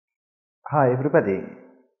Hi everybody,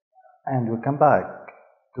 and welcome back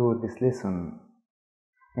to this lesson.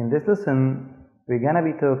 In this lesson, we're gonna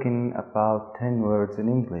be talking about 10 words in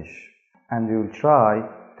English, and we will try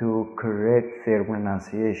to correct their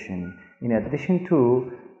pronunciation. In addition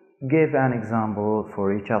to give an example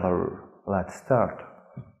for each other. Let's start.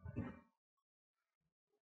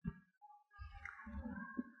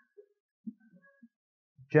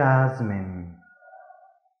 Jasmine,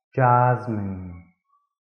 jasmine,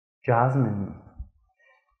 jasmine.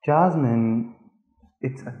 Jasmine,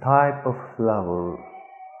 it's a type of flower.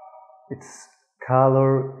 Its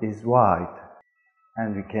color is white,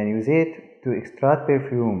 and we can use it to extract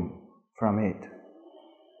perfume from it.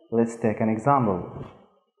 Let's take an example.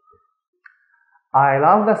 I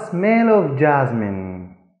love the smell of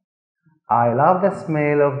jasmine. I love the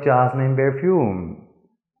smell of jasmine perfume.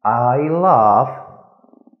 I love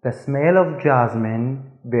the smell of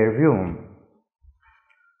jasmine perfume.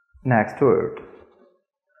 Next word.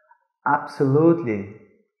 Absolutely,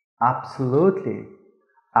 absolutely,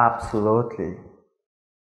 absolutely.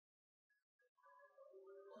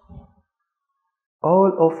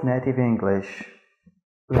 All of native English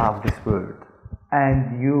love this word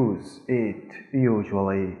and use it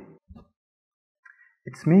usually.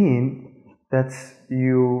 It means that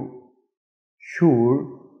you sure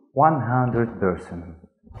 100%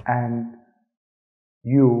 and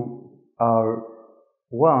you are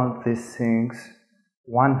want these things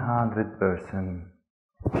 100%.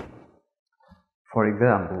 For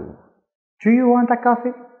example, do you want a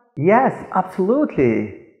coffee? Yes,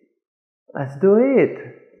 absolutely. Let's do it.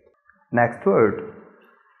 Next word.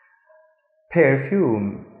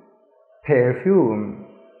 Perfume, perfume,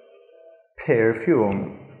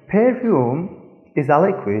 perfume. Perfume is a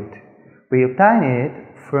liquid. We obtain it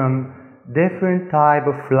from different type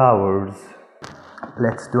of flowers.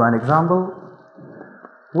 Let's do an example.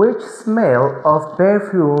 Which smell of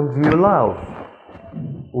perfume do you love?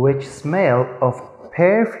 Which smell of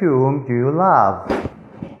perfume do you love?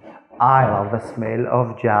 I love the smell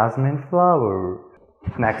of jasmine flower.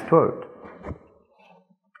 Next word.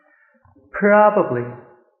 Probably,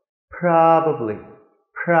 probably,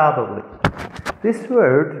 probably. This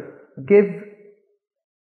word gives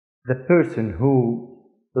the person who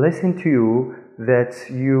listen to you that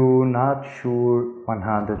you're not sure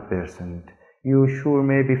 100%. You sure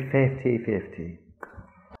maybe 50-50.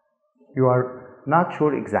 You are not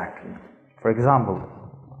sure exactly. For example,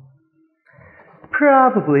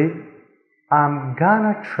 probably I'm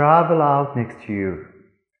gonna travel out next year.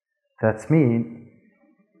 That means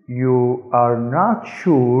you are not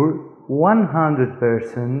sure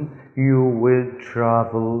 100% you will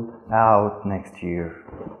travel out next year.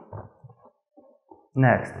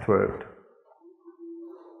 Next word.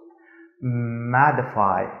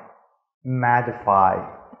 Modify, modify,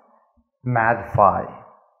 modify.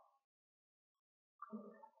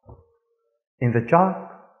 In the job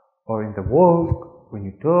or in the work, when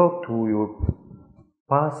you talk to your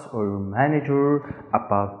boss or your manager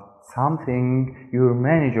about something, your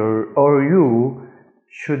manager or you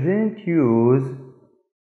shouldn't use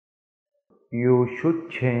you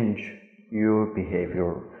should change your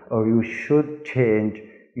behavior or you should change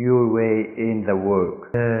your way in the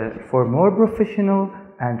work. For more professional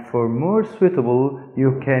and for more suitable,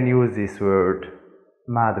 you can use this word,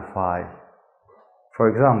 modify. For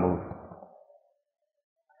example,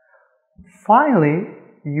 finally,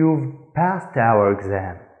 you've passed our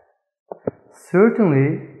exam.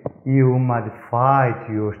 Certainly, you modified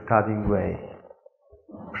your studying way.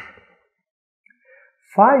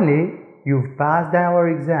 Finally, you've passed our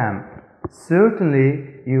exam.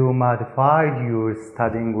 Certainly, you modified your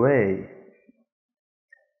studying way.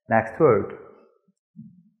 Next word.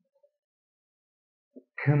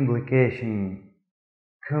 Complication,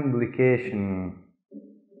 complication,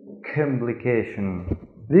 complication.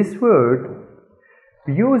 This word,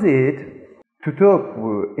 we use it to talk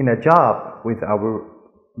in a job with our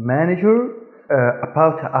manager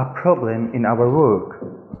about a problem in our work.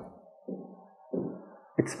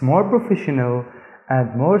 It's more professional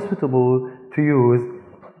and more suitable to use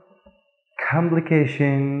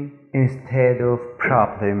complication instead of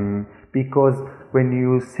problem, because when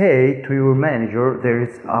you say to your manager there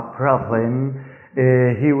is a problem,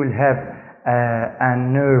 he will have a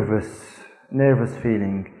nervous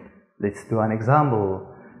feeling. Let's do an example.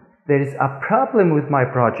 There is a problem with my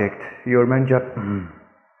project. Your manager,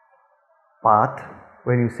 But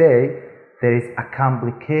when you say there is a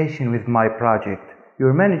complication with my project,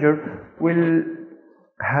 your manager will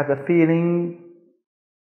have a feeling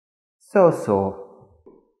so.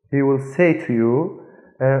 He will say to you,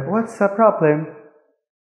 what's the problem?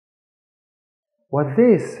 What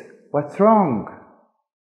this? What's wrong?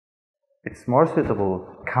 It's more suitable.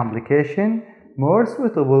 Complication, more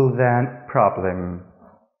suitable than problem.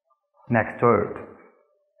 Next word.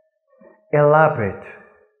 Elaborate.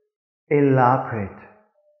 Elaborate.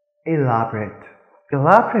 Elaborate.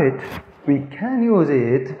 Elaborate, we can use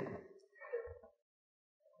it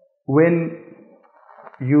when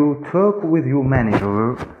you talk with your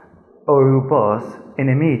manager or your boss in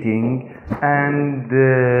a meeting, and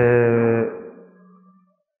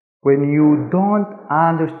when you don't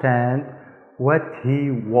understand what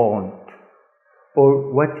he wants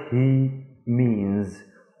or what he means,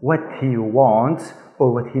 what he wants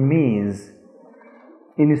or what he means,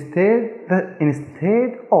 instead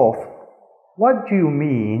of what do you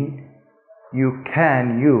mean, you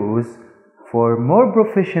can use for more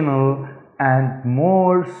professional and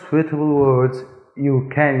more suitable words, you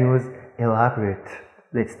can use elaborate.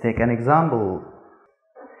 Let's take an example.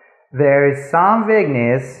 There is some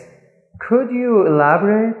vagueness. Could you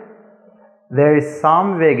elaborate? There is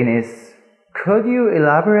some vagueness. Could you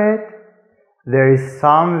elaborate? There is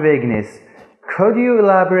some vagueness. Could you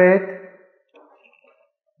elaborate?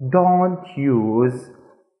 Don't use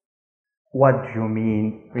what do you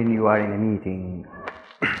mean when you are in a meeting.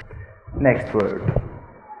 Next word.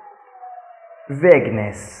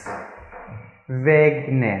 Vagueness.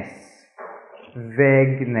 Vagueness.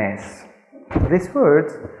 Vagueness. This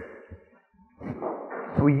word,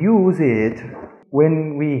 we use it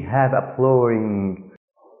when we have exploring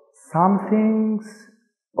some things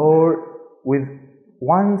or with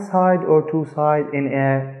one side or two sides in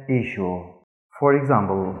an issue. For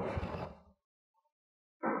example,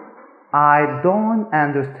 I don't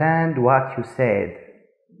understand what you said.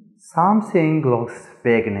 Something looks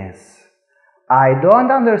vagueness. I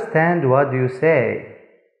don't understand what you say.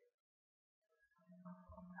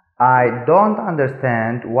 I don't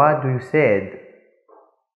understand what you said.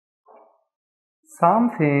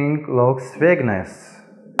 Something looks vagueness.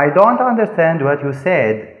 I don't understand what you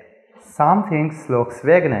said. Something looks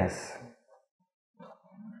vagueness.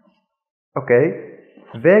 Okay,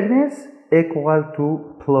 vagueness equal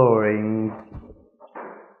to blurring.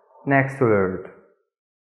 Next word.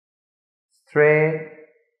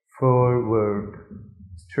 Straightforward.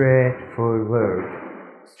 Straightforward.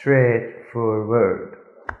 Straightforward.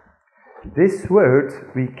 This word,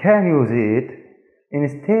 we can use it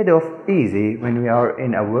instead of easy when we are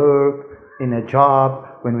in a work, in a job,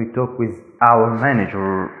 when we talk with our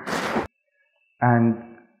manager.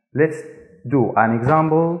 And let's do an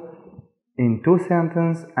example in two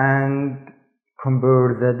sentences and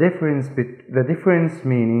compare the difference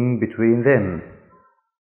meaning between them.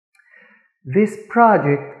 This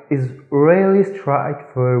project is really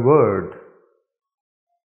straightforward.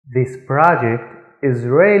 This project is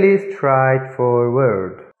really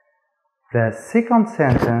straightforward. The second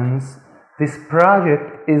sentence, this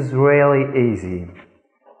project is really easy.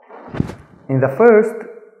 In the first,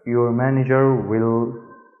 your manager will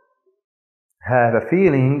have a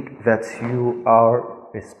feeling that you are a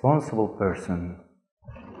responsible person.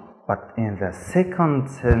 But in the second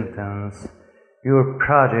sentence, your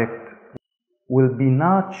project will be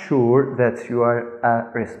not sure that you are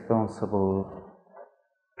a responsible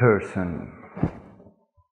person.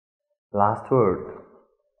 Last word.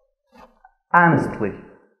 Honestly.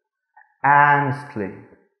 Honestly.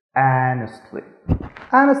 Honestly.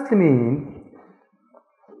 Honestly means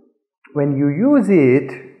when you use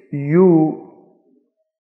it, you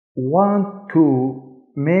want to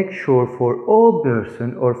make sure for all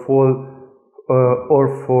person or for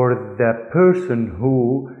the person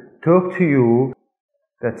who talk to you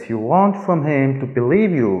that you want from him to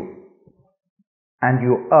believe you, and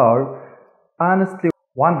you are honestly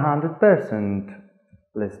 100%.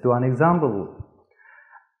 Let's do an example.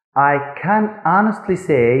 I can honestly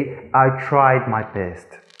say I tried my best.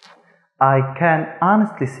 I can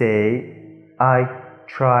honestly say I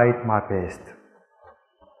tried my best.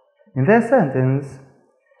 In that sentence,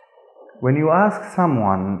 when you ask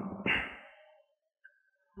someone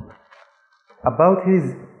about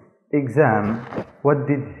his exam, what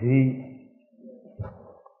did he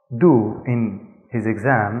do in his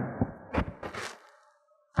exam,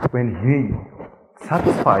 when he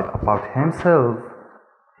satisfied about himself,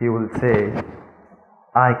 he will say,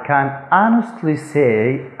 I can honestly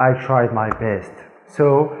say I tried my best.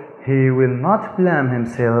 So he will not blame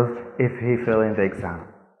himself if he failed in the exam.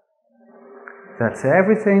 That's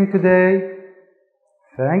everything today.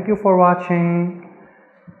 Thank you for watching.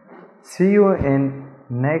 See you in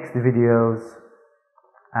next videos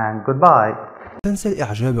and goodbye. تنسى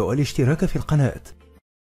الإعجاب والاشتراك في القناة.